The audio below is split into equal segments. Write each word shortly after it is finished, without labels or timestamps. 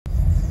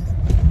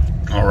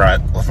All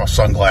right, with my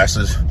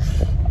sunglasses,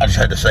 I just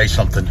had to say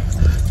something.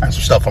 I have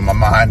some stuff on my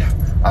mind.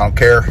 I don't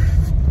care.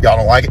 Y'all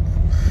don't like it.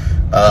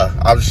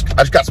 I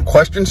just got some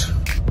questions.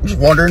 I'm just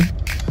wondering,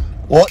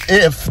 what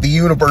if the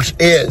universe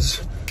is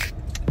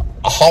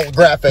a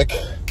holographic,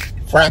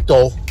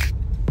 fractal,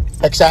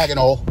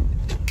 hexagonal,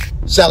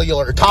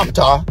 cellular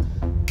automata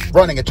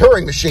running a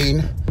Turing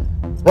machine,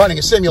 running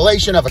a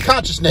simulation of a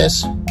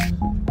consciousness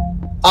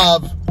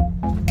of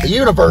the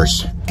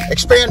universe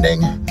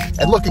expanding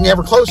and looking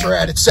ever closer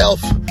at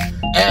itself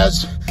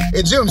as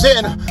it zooms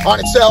in on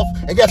itself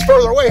and gets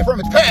further away from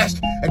its past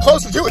and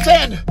closer to its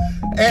end.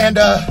 And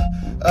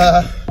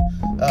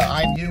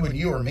I'm you and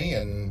you are me,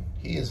 and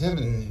he is him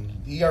and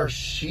he are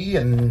she,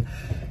 and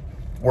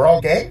we're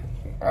all gay?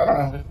 I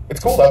don't know. It's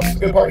cool though. It's a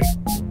good party.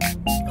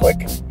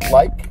 Click,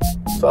 like,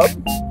 sub.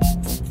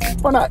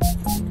 Why not?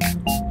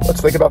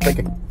 Let's think about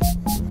thinking.